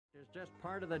is just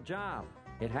part of the job.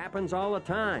 It happens all the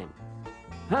time.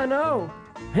 I know,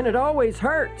 and it always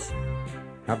hurts.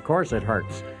 Of course it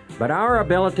hurts, but our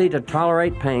ability to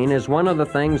tolerate pain is one of the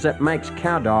things that makes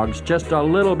cowdogs just a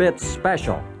little bit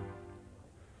special.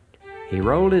 He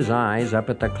rolled his eyes up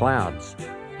at the clouds.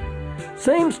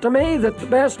 Seems to me that the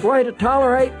best way to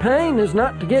tolerate pain is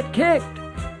not to get kicked.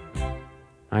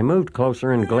 I moved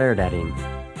closer and glared at him.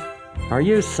 Are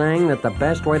you saying that the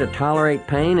best way to tolerate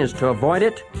pain is to avoid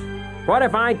it? What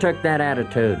if I took that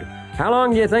attitude? How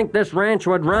long do you think this ranch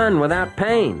would run without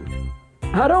pain?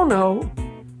 I don't know.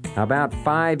 About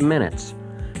 5 minutes.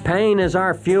 Pain is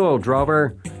our fuel,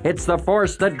 Drover. It's the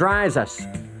force that drives us.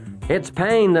 It's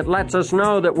pain that lets us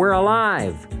know that we're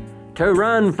alive. To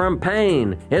run from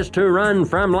pain is to run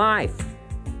from life.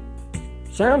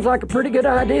 Sounds like a pretty good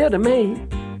idea to me.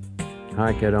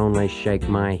 I could only shake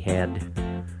my head.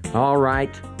 All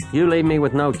right, you leave me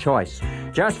with no choice.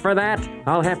 Just for that,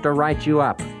 I'll have to write you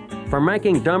up. For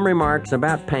making dumb remarks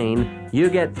about pain, you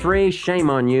get 3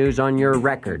 shame-on-yous on your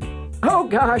record. Oh,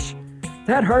 gosh,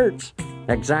 that hurts.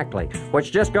 Exactly,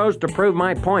 which just goes to prove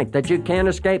my point that you can't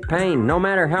escape pain, no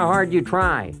matter how hard you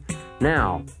try.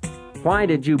 Now, why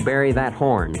did you bury that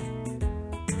horn?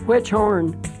 Which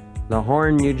horn? The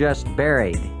horn you just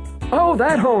buried. Oh,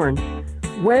 that horn.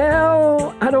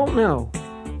 Well, I don't know.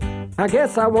 I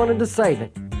guess I wanted to save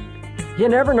it. You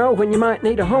never know when you might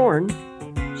need a horn.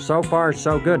 So far,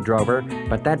 so good, Drover,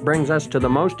 but that brings us to the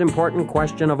most important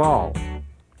question of all.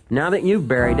 Now that you've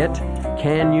buried it,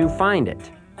 can you find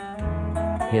it?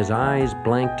 His eyes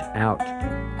blinked out.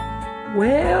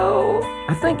 Well,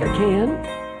 I think I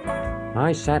can.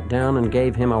 I sat down and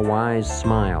gave him a wise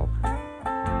smile.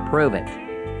 Prove it.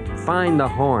 Find the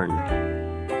horn.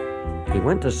 He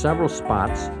went to several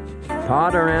spots,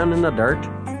 pawed around in the dirt,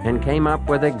 and came up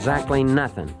with exactly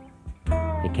nothing.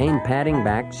 He came padding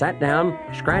back, sat down,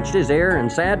 scratched his ear,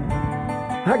 and said,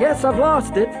 I guess I've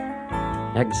lost it.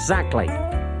 Exactly.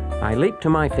 I leaped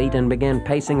to my feet and began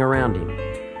pacing around him.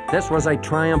 This was a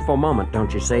triumphal moment,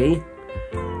 don't you see?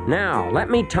 Now,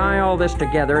 let me tie all this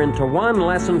together into one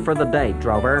lesson for the day,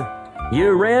 Drover.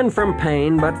 You ran from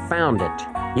pain but found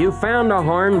it. You found a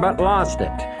horn but lost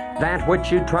it. That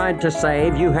which you tried to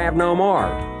save, you have no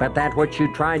more. But that which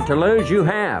you tried to lose, you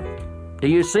have. Do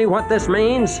you see what this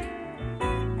means?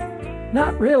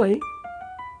 Not really.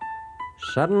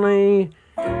 Suddenly,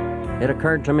 it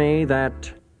occurred to me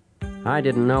that I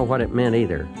didn't know what it meant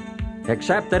either,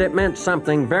 except that it meant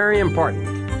something very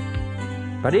important.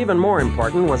 But even more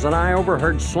important was that I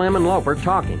overheard Slim and Loper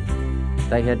talking.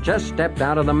 They had just stepped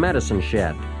out of the medicine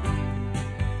shed.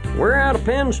 We're out of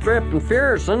Pinstrip and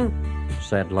Fierson,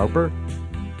 said Loper,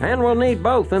 and we'll need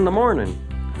both in the morning.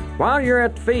 While you're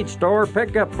at the feed store,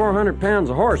 pick up 400 pounds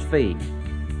of horse feed.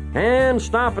 And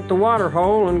stop at the water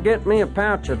hole and get me a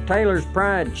pouch of Taylor's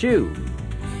Pride Chew.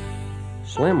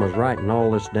 Slim was writing all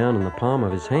this down in the palm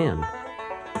of his hand.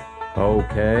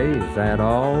 Okay, is that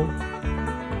all?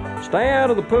 Stay out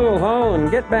of the pool hall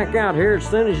and get back out here as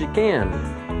soon as you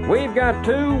can. We've got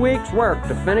 2 weeks' work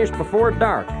to finish before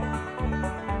dark.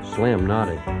 Slim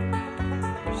nodded.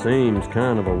 Seems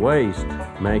kind of a waste,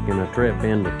 making a trip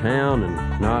into town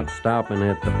and not stopping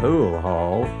at the pool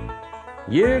hall.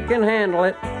 You can handle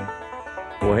it.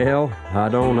 Well, I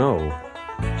don't know.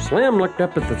 Slim looked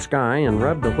up at the sky and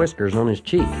rubbed the whiskers on his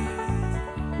cheek.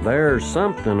 There's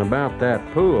something about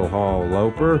that pool hall,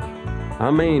 Loper.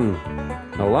 I mean,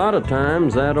 a lot of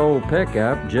times that old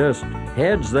pickup just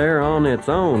heads there on its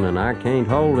own and I can't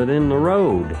hold it in the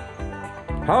road.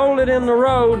 Hold it in the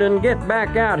road and get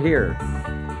back out here.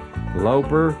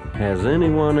 Loper, has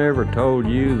anyone ever told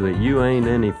you that you ain't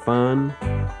any fun?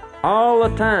 All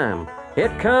the time.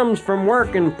 It comes from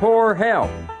working poor help.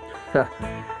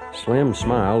 Slim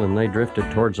smiled and they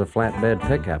drifted towards a flatbed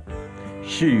pickup.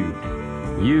 Shoot,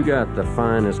 you got the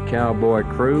finest cowboy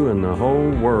crew in the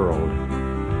whole world.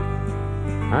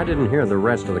 I didn't hear the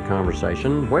rest of the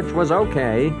conversation, which was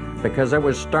okay because it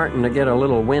was starting to get a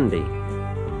little windy.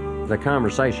 The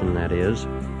conversation, that is.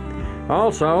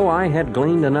 Also, I had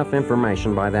gleaned enough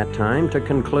information by that time to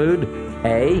conclude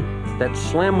A, that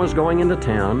Slim was going into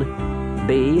town,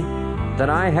 B, that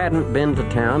I hadn't been to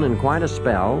town in quite a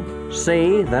spell,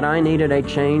 C, that I needed a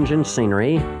change in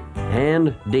scenery,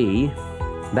 and D,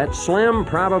 that Slim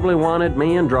probably wanted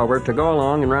me and Drover to go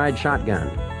along and ride shotgun.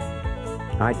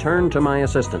 I turned to my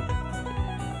assistant.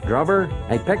 Drover,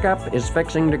 a pickup is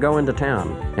fixing to go into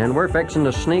town, and we're fixing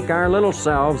to sneak our little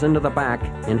selves into the back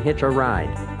and hitch a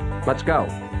ride. Let's go.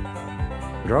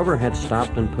 Drover had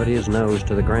stopped and put his nose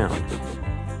to the ground.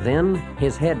 Then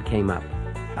his head came up.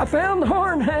 I found the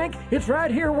horn, Hank. It's right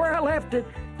here where I left it.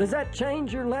 Does that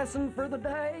change your lesson for the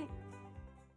day?